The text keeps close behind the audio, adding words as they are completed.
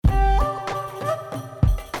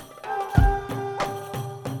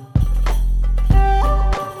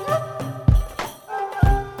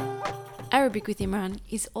Arabic with Imran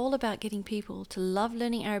is all about getting people to love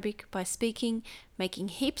learning Arabic by speaking, making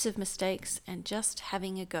heaps of mistakes, and just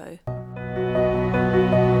having a go.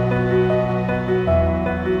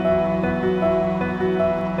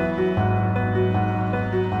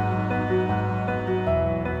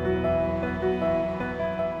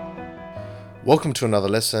 Welcome to another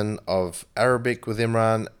lesson of Arabic with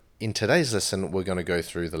Imran. In today's lesson, we're going to go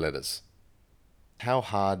through the letters. How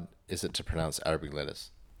hard is it to pronounce Arabic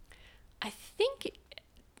letters? I think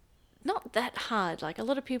not that hard. Like a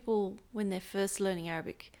lot of people, when they're first learning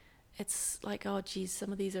Arabic, it's like, oh, geez,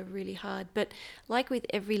 some of these are really hard. But like with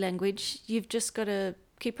every language, you've just got to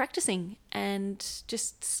keep practicing and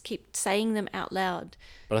just keep saying them out loud.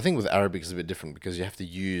 But I think with Arabic it's a bit different because you have to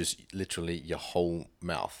use literally your whole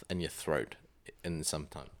mouth and your throat in some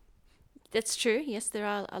time. That's true. Yes, there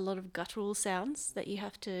are a lot of guttural sounds that you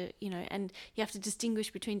have to, and you have to distinguish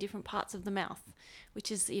between different parts of the mouth, which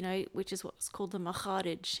is what's called the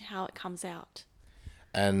makharij, how it comes out.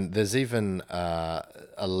 And there's even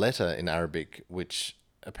a letter in Arabic which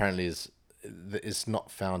apparently is not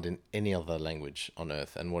found in any other language on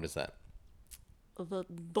earth. And what is that? The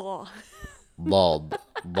da. Dad.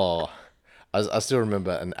 Da. I still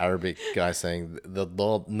remember an Arabic guy saying the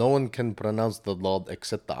dad, no one can pronounce the dad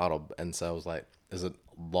except the Arab. And so I was like, is it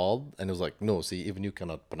dad? And he was like, no, see, even you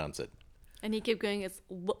cannot pronounce it. And he kept going, it's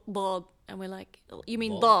dad. And we're like, you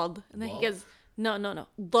mean Dad? dad? And then he Dad? goes, no,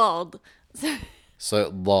 dad.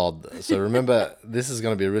 So dad. So remember, this is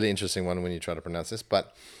going to be a really interesting one when you try to pronounce this.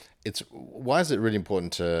 But why is it really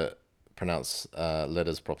important to pronounce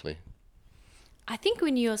letters properly? I think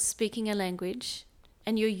when you're speaking a language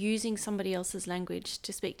and you're using somebody else's language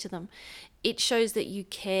to speak to them, it shows that you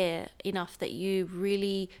care enough, that you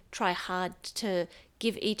really try hard to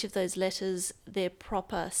give each of those letters their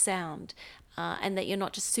proper sound, and that you're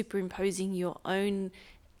not just superimposing your own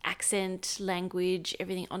accent, language,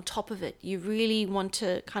 everything on top of it. You really want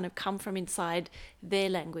to kind of come from inside their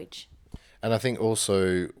language. And I think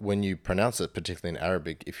also when you pronounce it, particularly in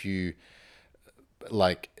Arabic, if you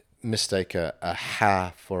mistake a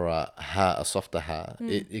ha for a softer ha,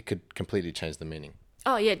 it could completely change the meaning.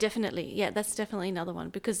 Oh, yeah, definitely. Yeah, that's definitely another one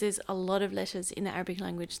because there's a lot of letters in the Arabic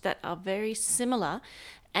language that are very similar.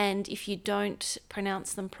 And if you don't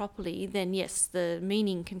pronounce them properly, then yes, the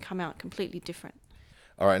meaning can come out completely different.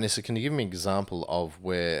 All right, Nissa, can you give me an example of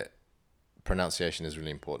where pronunciation is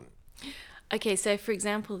really important? Okay, so for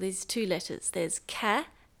example, there's two letters. There's ka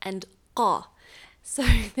and qa. So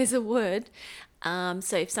there's a word.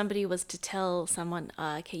 So if somebody was to tell someone,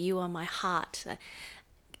 okay, you are my heart,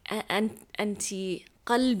 and anti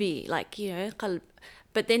qalbi, like, qalb.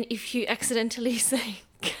 But then if you accidentally say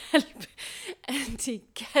kalb, anti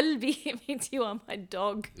kalbi, it means you are my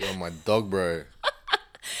dog. You're my dog, bro.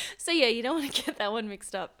 So yeah, you don't want to get that one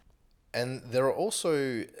mixed up. And there are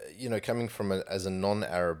also, coming from as a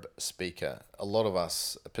non-Arab speaker, a lot of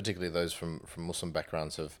us, particularly those from Muslim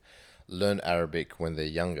backgrounds, have learned Arabic when they're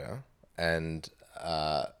younger and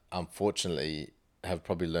unfortunately have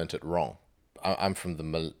probably learnt it wrong. I'm from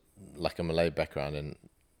a Malay background, and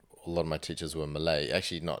a lot of my teachers were Malay.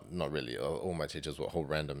 Actually, not really. All my teachers were whole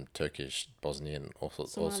random Turkish, Bosnian, all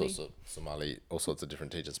sorts of Somali, all sorts of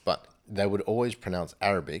different teachers. But they would always pronounce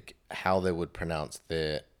Arabic how they would pronounce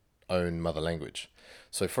their own mother language.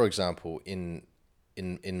 So, for example, in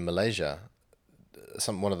Malaysia,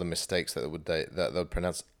 one of the mistakes that they would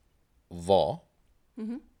pronounce the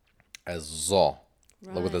as zo,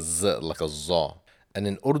 with a z, like a za. And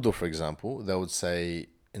in Urdu, for example, they would say,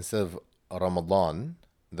 instead of Ramadan,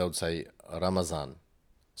 they would say Ramazan.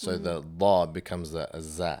 So the la becomes a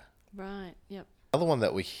za. Right, yep. Another one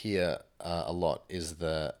that we hear a lot is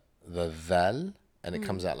the dhal, and it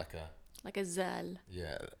comes out like a... Like a zal.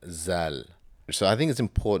 Yeah, zal. So I think it's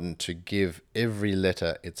important to give every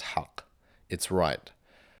letter its haq, its right.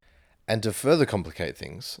 And to further complicate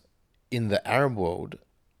things, in the Arab world,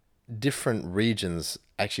 different regions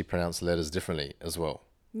actually pronounce letters differently as well.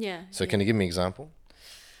 Yeah. So can you give me an example?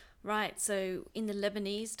 Right, so in the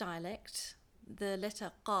Lebanese dialect, the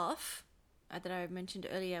letter qaf, that I mentioned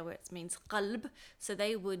earlier, where it means qalb, so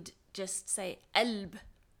they would just say alb.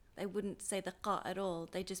 They wouldn't say the qa at all.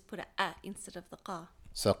 They just put a instead of the qa.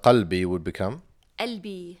 So qalbi would become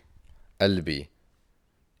Albi. albi.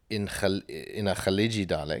 In a Khaliji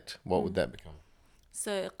dialect, what would that become?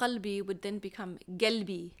 So qalbi would then become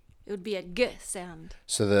galbi. It would be a g sound.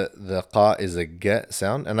 So the qa is a g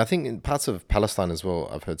sound, and I think in parts of Palestine as well,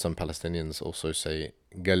 I've heard some Palestinians also say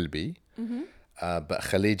galbi, but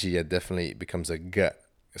Khaliji definitely becomes a g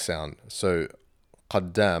sound. So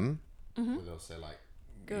qaddam, where they'll say like,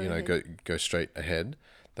 go straight ahead.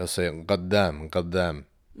 They'll say qaddam.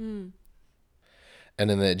 And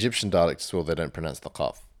in the Egyptian dialect as well, they don't pronounce the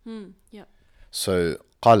qaf. Yep. So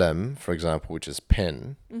qalam, for example, which is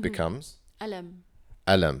pen, becomes Alam.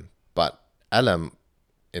 alam. But alam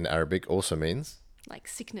in Arabic also means Like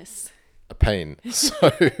sickness. a pain. So,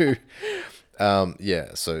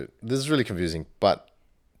 so this is really confusing. But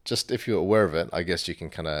just if you're aware of it, I guess you can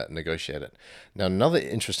kind of negotiate it. Now, another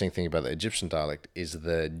interesting thing about the Egyptian dialect is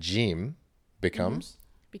the jim becomes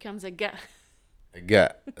Becomes a ga. a ga.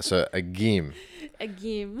 So a gim. A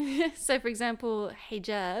gim. So, for example,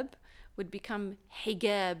 hijab would become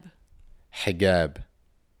hijab. Hijab.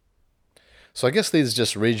 So I guess these are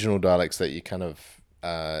just regional dialects that you kind of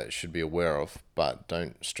should be aware of, but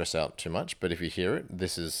don't stress out too much. But if you hear it,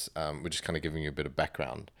 this is, we're just kind of giving you a bit of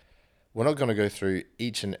background. We're not going to go through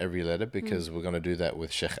each and every letter because we're going to do that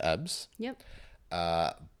with Sheikh Abs. Yep.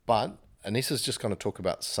 But Anissa's just going to talk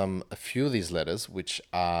about a few of these letters, which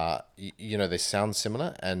are, they sound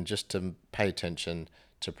similar, and just to pay attention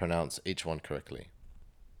to pronounce each one correctly.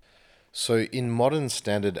 So in modern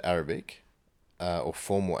standard Arabic, or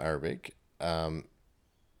formal Arabic,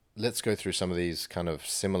 let's go through some of these kind of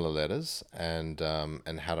similar letters and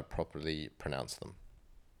how to properly pronounce them.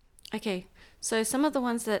 Okay, so some of the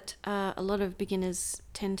ones that a lot of beginners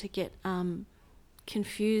tend to get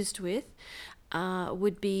confused with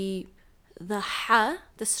would be the ha,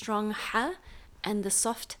 the strong ha, and the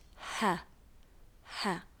soft ha.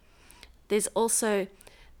 Ha. There's also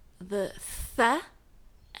the tha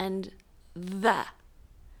and the.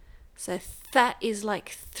 So tha is like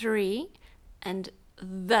 3, and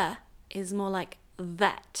the is more like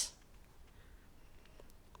that.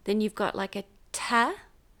 Then you've got like a ta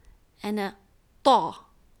and a ta.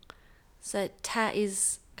 So ta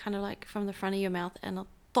is kind of like from the front of your mouth, and a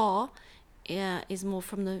ta is more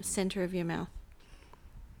from the center of your mouth.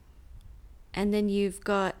 And then you've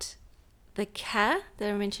got the ka that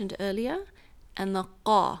I mentioned earlier, and the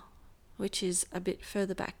qa, which is a bit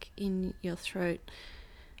further back in your throat.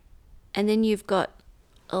 And then you've got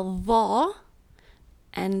a dha,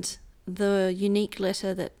 and the unique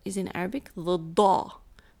letter that is in Arabic, the da.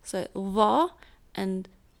 So dha and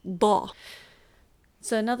da.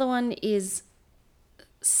 So another one is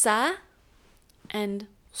sa and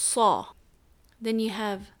sa. Then you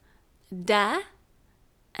have da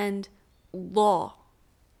and la.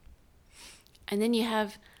 And then you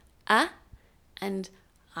have a and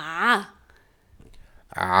a.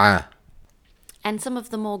 And some of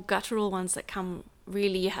the more guttural ones that come,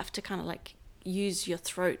 really you have to kind of like use your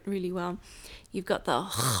throat really well. You've got the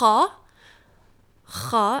kha,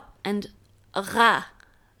 and ra.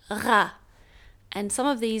 And some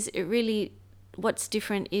of these, it really, what's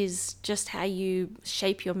different is just how you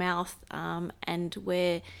shape your mouth and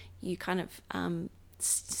where you kind of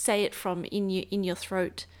say it from in your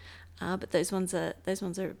throat. But those ones are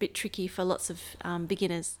a bit tricky for lots of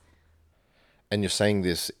beginners. And you're saying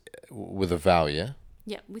this with a vowel, yeah?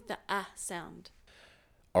 Yeah, with the ah sound.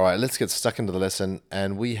 All right, let's get stuck into the lesson.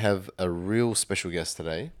 And we have a real special guest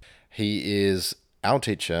today. He is our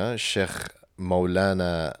teacher, Sheikh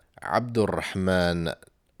Maulana Abdul Rahman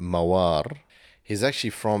Mawar. He's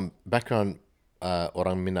actually from background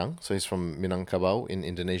Orang Minang, so he's from Minangkabau in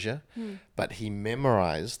Indonesia. But he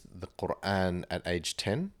memorized the Quran at age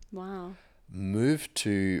 10. Wow. Moved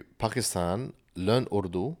to Pakistan, learned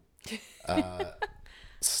Urdu,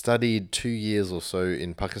 studied 2 years or so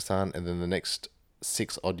in Pakistan, and then the next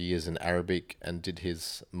 6 odd years in Arabic, and did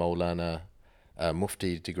his Maulana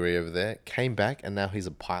Mufti degree over there. Came back, and now he's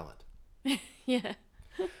a pilot. Yeah.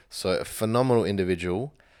 So a phenomenal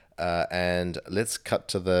individual. And let's cut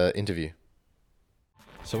to the interview.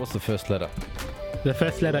 So what's the first letter? The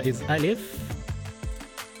first letter is Alif.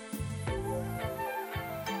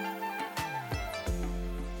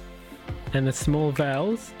 And the small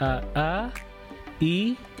vowels are A,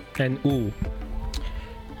 E, and U.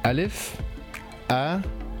 Alif, A,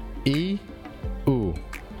 E, U.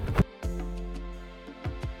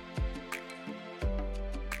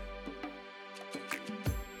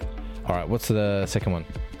 All right, what's the second one?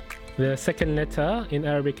 The second letter in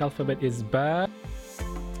Arabic alphabet is Ba.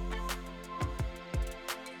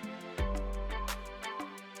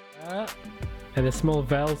 And the small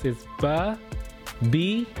vowels is Ba,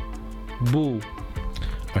 B, Bu.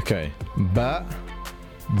 Okay. Ba,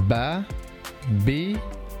 B,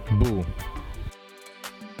 Bu.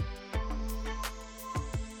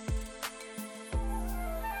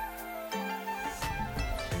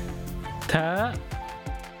 Ta,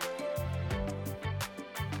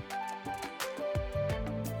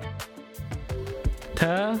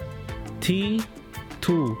 Ti,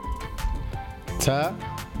 Tu. Ta,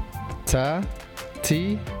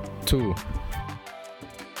 Ti, Tu.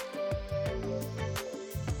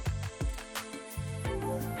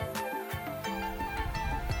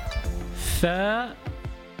 Th.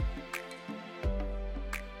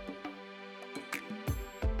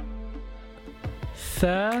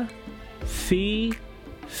 Th. Thi.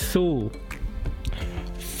 Thu.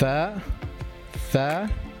 Th. Th.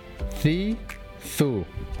 Thi. Thu.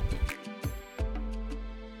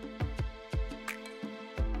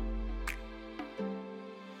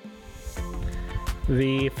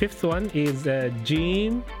 The fifth one is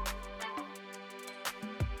Jim.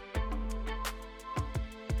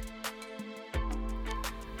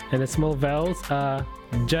 And the small vowels are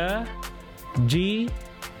J, G,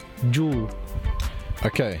 Ju.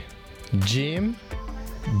 Okay. Jim,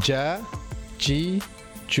 Ja, Ji,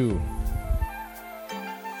 Ju.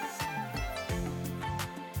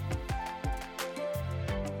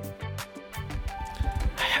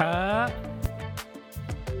 Ha.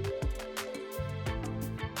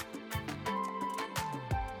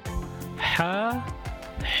 Ha,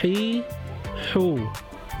 He, Hu.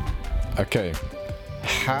 Okay.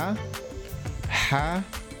 Ha, ha,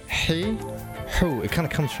 he, hu. It kind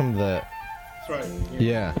of comes from the Throat.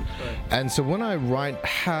 yeah. And so when I write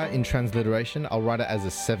ha in transliteration, I'll write it as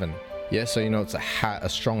a 7. Yeah, so you know it's a ha, a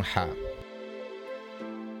strong ha.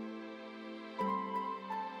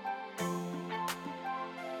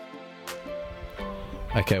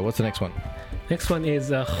 Okay, what's the next one? Next one is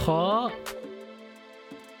Kha.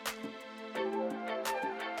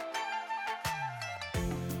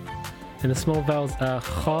 And the small vowels are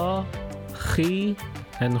Kha, Khi,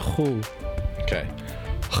 and Khu. Okay.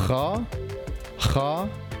 Kha, kha,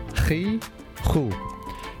 chi, hu.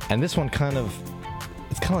 And this one kind of,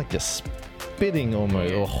 it's kind of like just spitting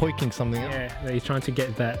almost, or hoiking something out. Yeah, you're trying to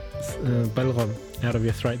get that balgham out of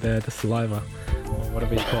your throat there, the saliva, or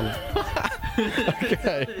whatever you call it.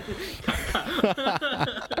 Okay.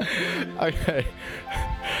 Okay.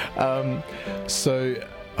 So,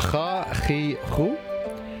 kha, chi, hu.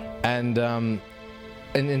 And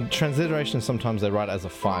in transliteration, sometimes they write it as a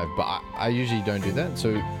 5, but I usually don't do that.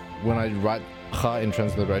 So when I write kha in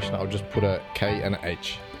transliteration, I'll just put a K and an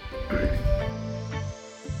H.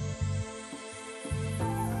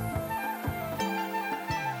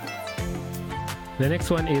 The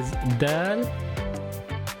next one is Dal.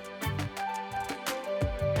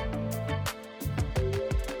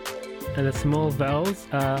 And the small vowels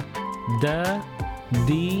are Da,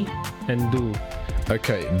 Di, and Du.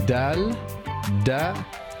 Okay, dal, da,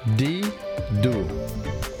 di, du.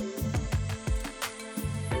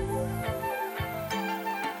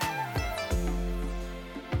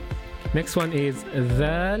 Next one is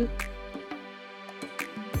Dhal.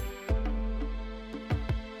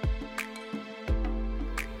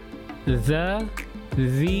 The,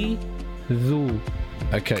 the, thu.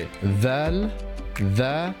 Okay, dal,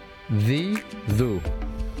 the, thu.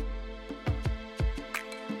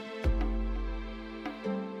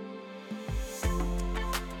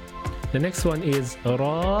 The next one is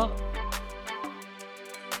Ra.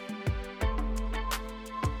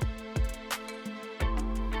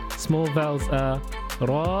 Small vowels are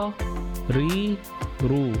Ra, Ri,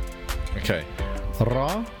 Ru. Okay,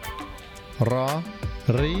 ra, ra,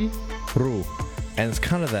 ri, ru. And it's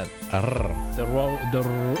kind of that rrr. The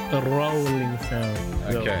rolling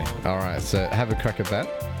sound. Okay, alright, so have a crack at that.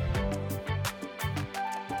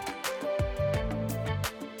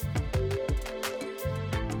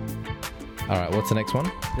 Alright, what's the next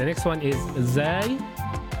one? The next one is Zai.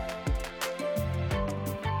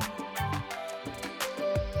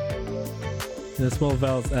 The small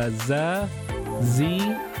vowels are Za,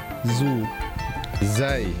 Zi, Zu.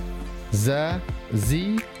 Zay, za,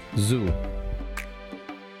 zi, zu.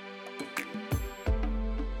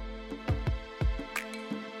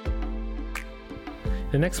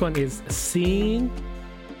 The next one is Sin.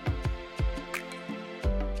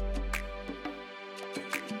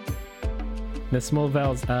 The small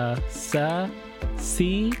vowels are Sa,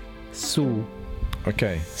 Si, Su.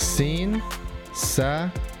 Okay, sin, sa,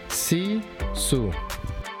 si, su.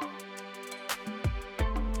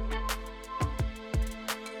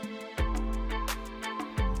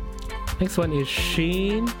 Next one is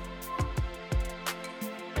Shin.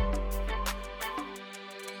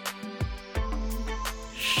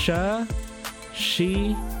 Sha,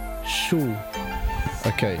 Shi, Shu.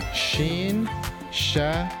 Okay, shin,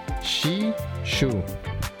 sha, shi, shu.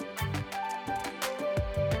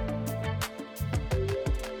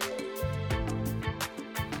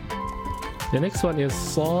 The next one is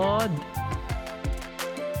Sod.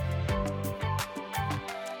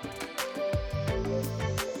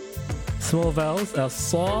 Small vowels are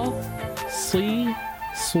Sa, Si,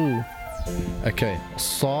 Su. Okay,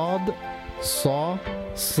 sod, saw,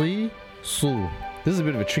 si, su. This is a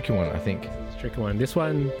bit of a tricky one, I think. This is a tricky one. This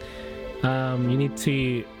one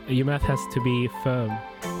your mouth has to be firm.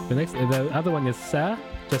 The other one is sa,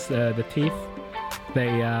 just the teeth.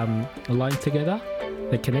 They align together,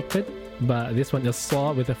 they're connected. But this one is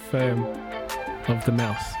saw with a firm of the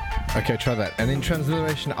mouth. Okay, try that. And in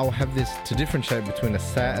transliteration, I'll have this to differentiate between a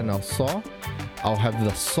sa and a saw. I'll have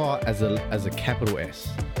the saw as a capital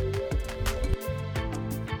S.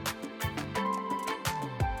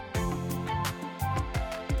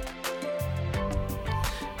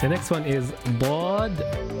 The next one is bod.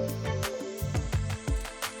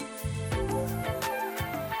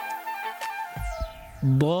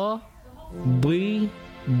 Bo, bi,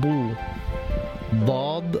 bu.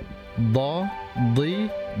 Bod, bo, di,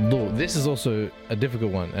 do. This is also a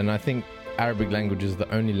difficult one, and I think Arabic language is the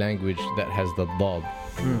only language that has the bod.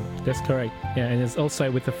 That's correct. Yeah, and it's also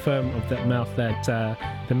with the firm of that mouth that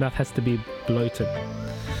the mouth has to be bloated.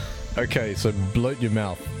 Okay, so bloat your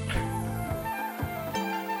mouth.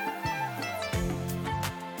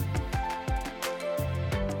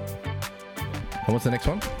 And what's the next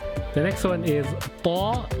one? The next one is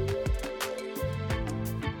ta.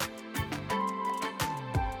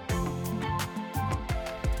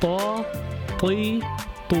 Ta, ti,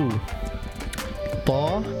 tu.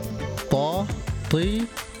 Ta, ta, ti,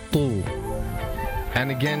 tu. And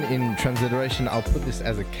again, in transliteration, I'll put this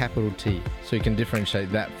as a capital T, so you can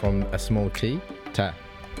differentiate that from a small t, ta.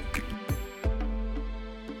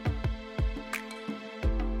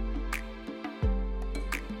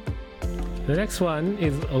 The next one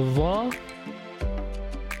is va.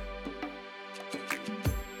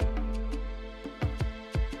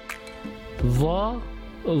 Va,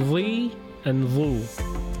 vi, and vu.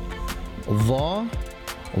 Va,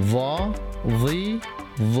 va, vi,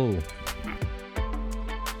 vu.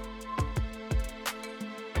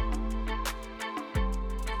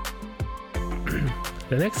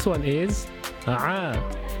 The next one is a,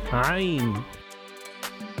 ain.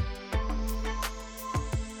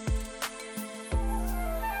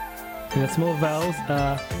 And the small vowels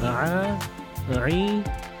are a, ai,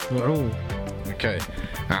 u. Okay.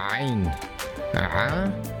 Ain.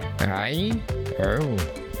 A, ai, u.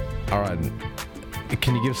 Alright.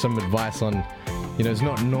 Can you give some advice on, it's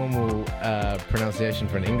not normal pronunciation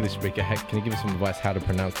for an English speaker. Can you give us some advice how to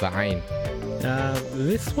pronounce the ain?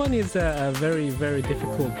 This one is a very, very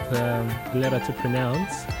difficult letter to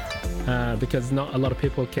pronounce because not a lot of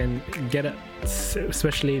people can get it,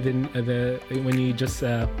 especially when you just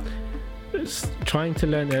starting to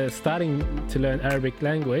learn Arabic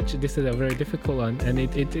language. This is a very difficult one, and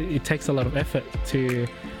it takes a lot of effort to.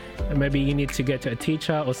 Maybe you need to go to a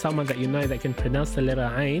teacher or someone that you know that can pronounce the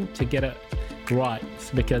letter ain to get it right,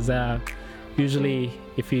 because usually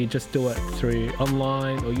if you just do it through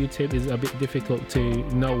online or YouTube, it's a bit difficult to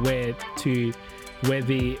know where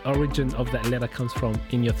the origin of that letter comes from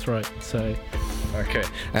in your throat. So okay,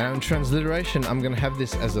 and in transliteration, I'm gonna have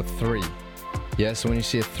this as a 3. Yeah, so when you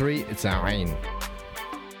see a 3, it's a ain.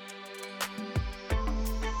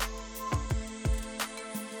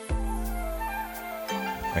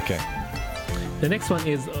 Okay. The next one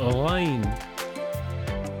is ghain.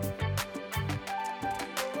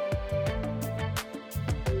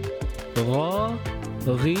 Ra,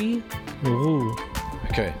 ri, ru.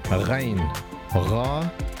 Okay. Ghain. Ra,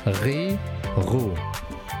 ri, ru.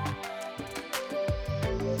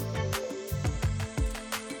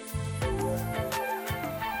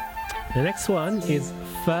 The next one is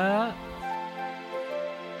fa.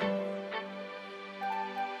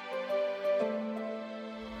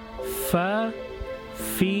 Fa,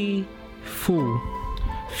 fi, fu.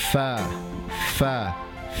 Fa,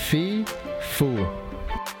 fi, fu.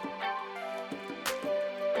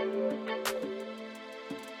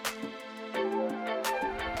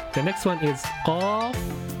 The next one is qaf.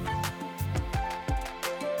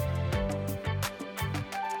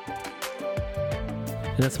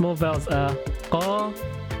 And the small vowels are qa,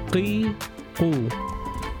 qi, qu.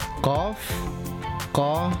 Qaf,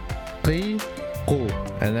 qa, qi, qu.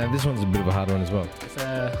 And then this one's a bit of a hard one as well.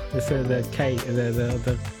 This is the K,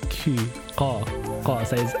 the Q, qa, qa.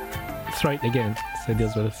 So it's throat again. So it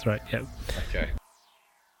deals with the throat. Yep. Okay.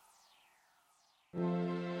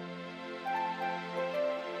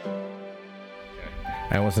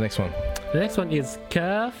 And what's the next one? The next one is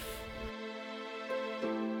kaf.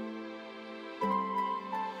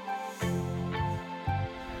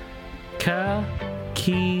 Ka,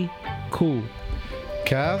 ki, ku.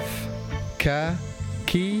 Kaf, ka,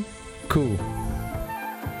 ki, ku.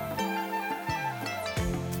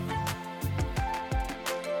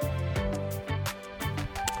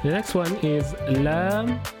 The next one is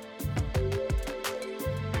lam.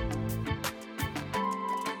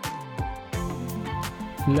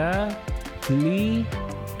 La, li,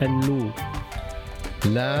 and lu.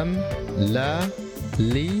 Lam, la,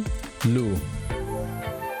 li, lu.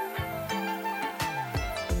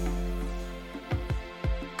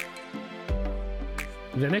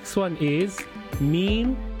 The next one is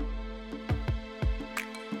mim,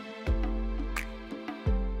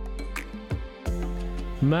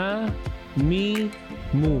 ma, mi,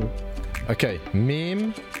 mu. Okay,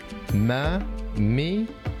 mim, ma, mi,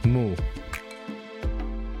 mu.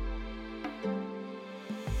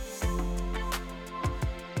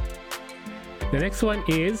 The next one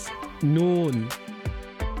is noon.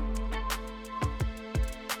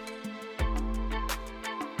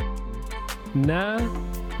 Na,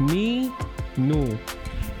 ni, nu.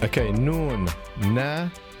 Okay, noon, na,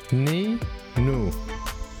 ni, nu.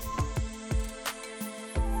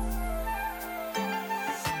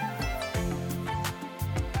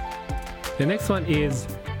 The next one is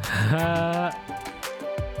ha,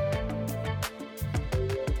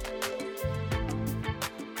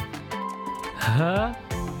 ha,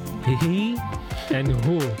 he, and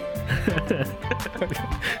who.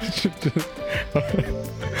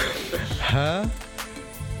 Ha,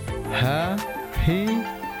 he,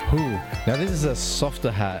 who. Now this is a softer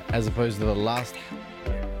ha as opposed to the last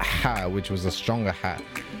ha, which was a stronger ha.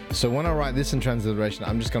 So when I write this in transliteration,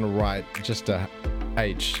 I'm just going to write just a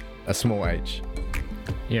h, a small h.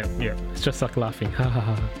 Yeah, yeah. It's just like laughing. Ha ha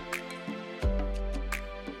ha.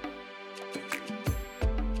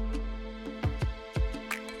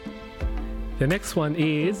 The next one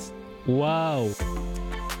is wow.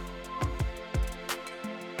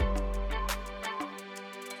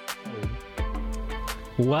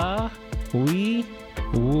 Wa, we,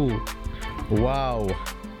 woo. Wow,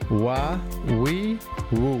 wa, we,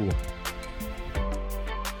 woo.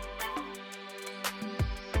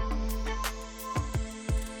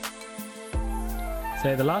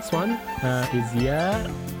 So the last one is ya.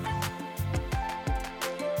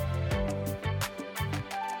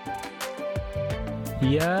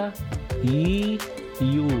 Ya, yi,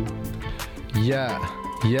 you. Ya,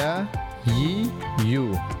 ya, yi,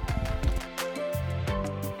 you.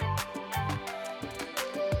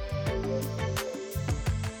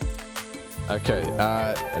 Okay,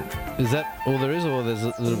 is that all there is, or there's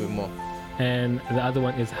a little bit more? And the other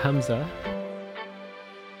one is Hamza.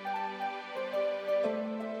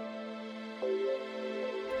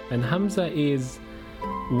 And Hamza is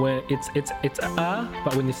where it's a,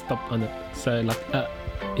 but when you stop on it. So like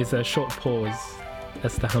it's a short pause.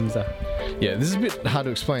 That's the Hamza. Yeah, this is a bit hard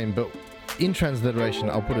to explain, but in transliteration,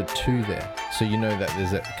 I'll put a 2 there, so you know that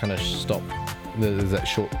there's that kind of stop, there's that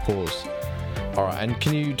short pause. All right, and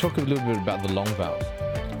can you talk a little bit about the long vowels?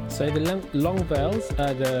 So the long vowels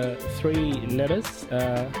are the 3 letters,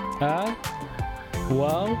 a,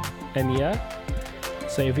 waw, and ya.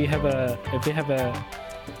 So if you have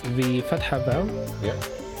the fatha vowel, Yeah.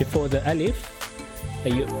 before the alif,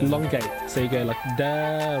 you elongate. So you go like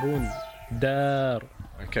darun, dar.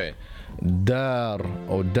 Okay, dar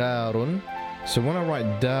or darun. So when I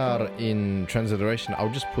write dar in transliteration,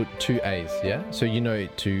 I'll just put 2 A's, yeah? So you know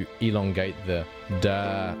to elongate the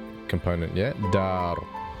da component, yeah? Dar.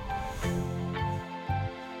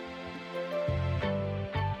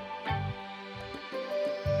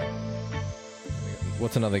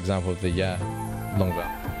 What's another example of the ya long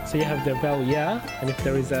vowel? So you have the vowel ya, and if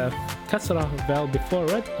there is a kasrah vowel before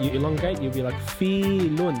it, you elongate, you'll be like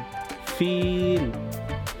feelun, feel,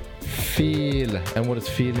 Feel. And what does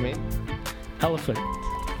feel mean? elephant.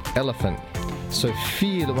 Elephant. So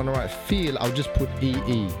feel, when I write feel, I'll just put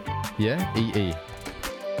EE. Yeah? EE.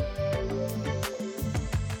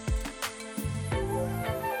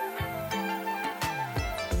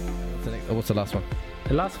 What's the last one?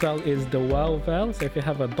 The last vowel is the waw vowel. So if you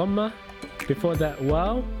have a dhamma before that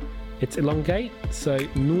waw, it's elongate. So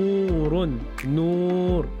noorun,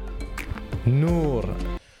 noor. Noor.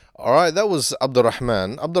 All right, that was Abdul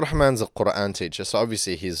Rahman. Abdul Rahman's a Quran teacher, so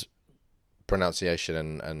obviously his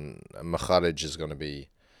pronunciation and makharij is going to be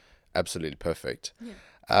absolutely perfect.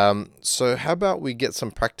 Yeah. So how about we get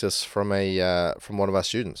some practice from one of our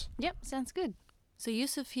students? Yep, sounds good. So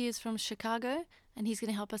Yusuf here is from Chicago, and he's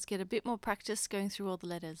going to help us get a bit more practice going through all the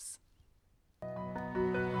letters.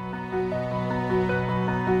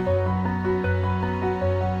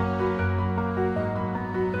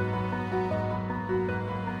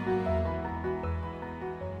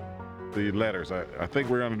 The letters. I think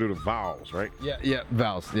we're going to do the vowels, right? Yeah,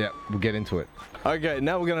 vowels. Yeah, we'll get into it. Okay,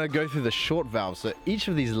 now we're going to go through the short vowels. So each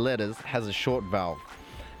of these letters has a short vowel.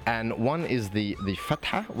 And one is the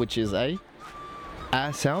fatha, which is a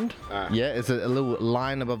sound. Ah. Yeah, it's a little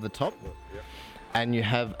line above the top. Yep. and you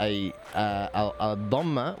have a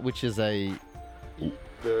dhamma, which is a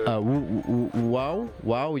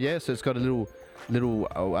wow, yeah. So it's got a little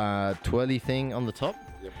twirly thing on the top.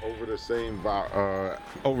 Yep, over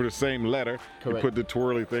the same letter, Correct. you put the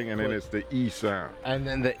twirly thing, and then it's the E sound. And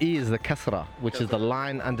then the E is the kasra, which is the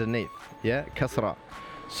line underneath. Yeah, kasra.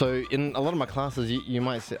 So in a lot of my classes, you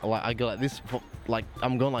might say, like, I go like this, like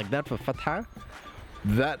I'm going like that for fatha,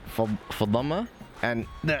 that for dhamma, and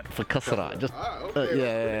that for kasra. Just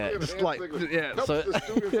yeah, just like Helps So the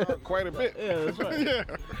students out quite a bit. yeah, that's right. Yeah.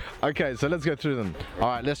 Okay, so let's go through them. All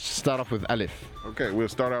right, let's start off with alif. Okay, we'll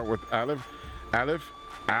start out with Aleph. Aleph,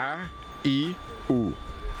 A, E, U.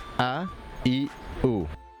 A, E, U.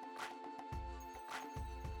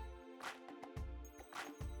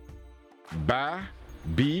 Ba,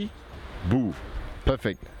 Bi, Bu.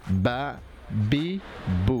 Perfect. Ba, bi,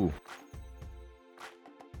 bu.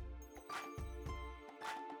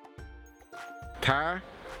 Ta,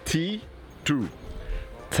 Ti, Tu.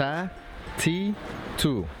 Ta, ti,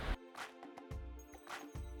 tu.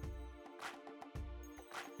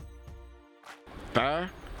 Ta,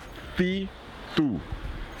 Thi, Tu.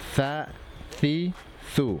 Tha, thi,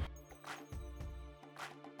 thu.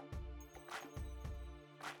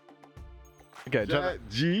 Okay, Ja,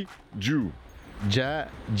 Ji, Ju. ja,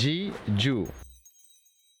 ji, ju.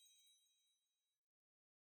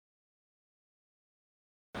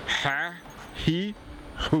 Ha, Hi,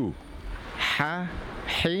 Hu. Ha,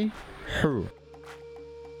 hi, hu.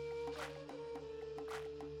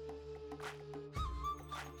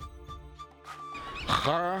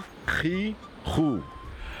 Cha, Chi, Hu.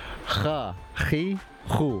 Cha, chi,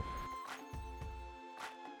 hu.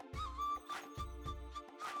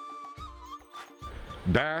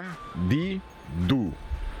 Da, Di, Du.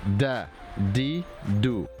 Da, di,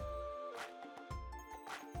 du.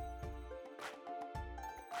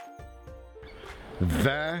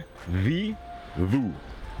 Tha, Thi, Thu.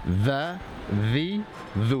 The, the,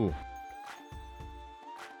 thu.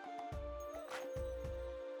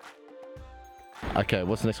 Okay,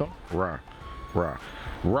 what's the next one? Ra, Ra.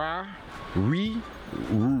 Ra, Ri,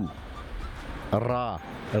 Ru. Ra,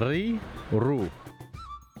 ri, ru.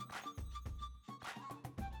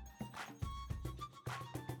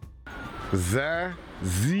 Za,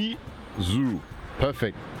 Zi, Zu.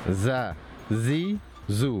 Perfect. Za, zi,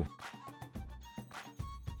 zu.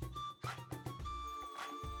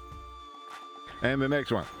 And the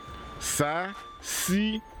next one. Sa,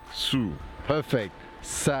 Si, Su. Perfect.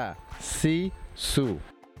 Sa, si, su.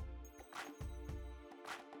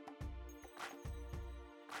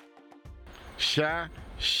 Sha,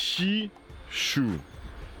 Shi, Shu.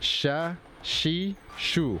 Sha, shi,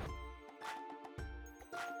 shu.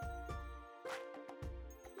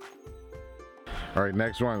 All right,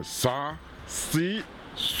 next one. Sa, Si,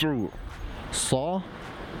 Su. Sa,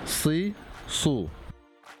 si, su.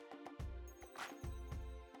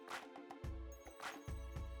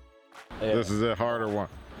 This is a harder one.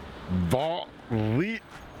 Va, Li,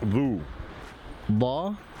 Lu.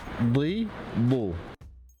 Ba, di, bu.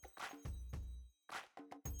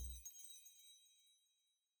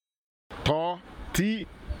 Ta, Ti,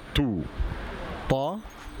 Tu. Ta,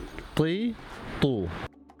 ti, tu.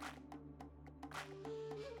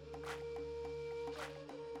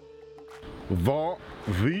 Va,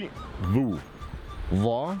 Vi, Vu.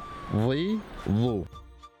 Va, vi, vu.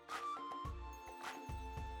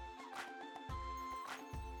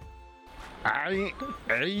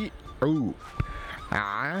 I, U.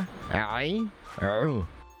 A, I, u.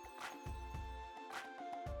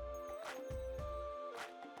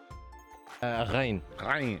 Rein.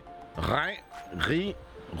 Rein. Rein, Ri,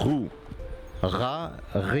 Ru. Ra,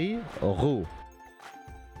 ri, ru.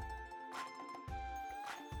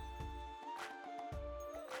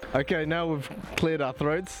 Okay, now we've cleared our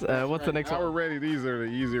throats. What's the next Now we're one? ready. These are the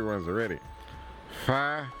easier ones already.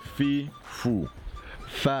 Fa, Fi, Fu.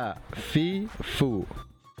 Fa, fi, fu.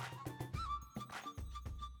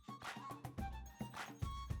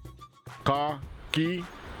 Ka, Ki,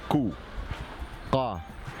 Ku. Qa,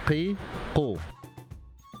 qi, qu.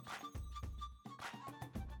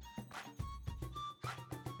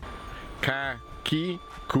 Ka, Ki,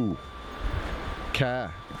 Ku.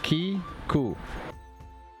 Ka, ki, ku.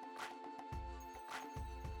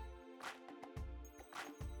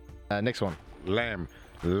 Next one. Lam.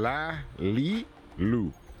 La, Li,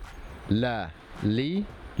 Lu. La, li,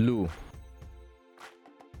 lu.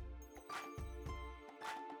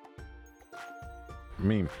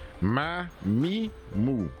 Mim. Ma, Mi,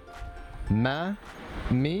 Mu. Ma,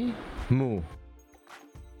 mi, mu.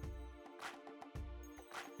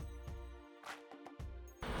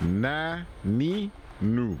 Na, Ni,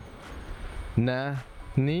 Nu. Na,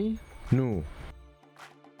 ni, nu.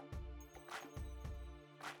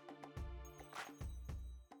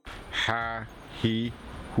 Ha, he,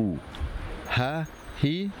 hu. Ha,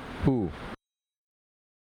 he, hu.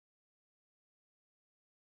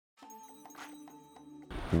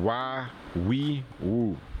 Wa, we,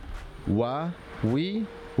 wu. Wa, we,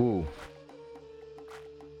 wu.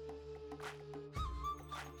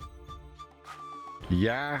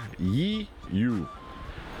 Ya, ye, you.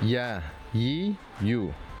 Ya, ye,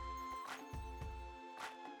 you.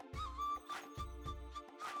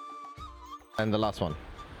 And the last one.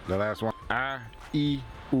 The last one. I, e,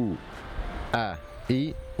 u. A,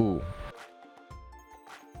 I, U.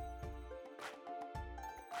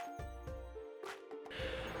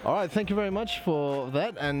 All right, thank you very much for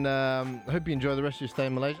that, and hope you enjoy the rest of your stay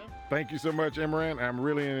in Malaysia. Thank you so much, Imran. I'm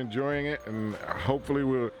really enjoying it, and hopefully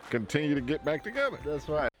we'll continue to get back together. That's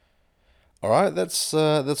right. All right, that's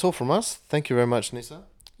all from us. Thank you very much, Nisa.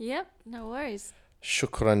 Yep, no worries.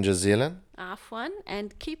 Shukran jazilan. Afwan,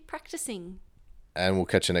 and keep practicing. And we'll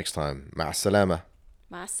catch you next time. Ma'as salama.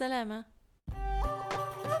 Ma salama.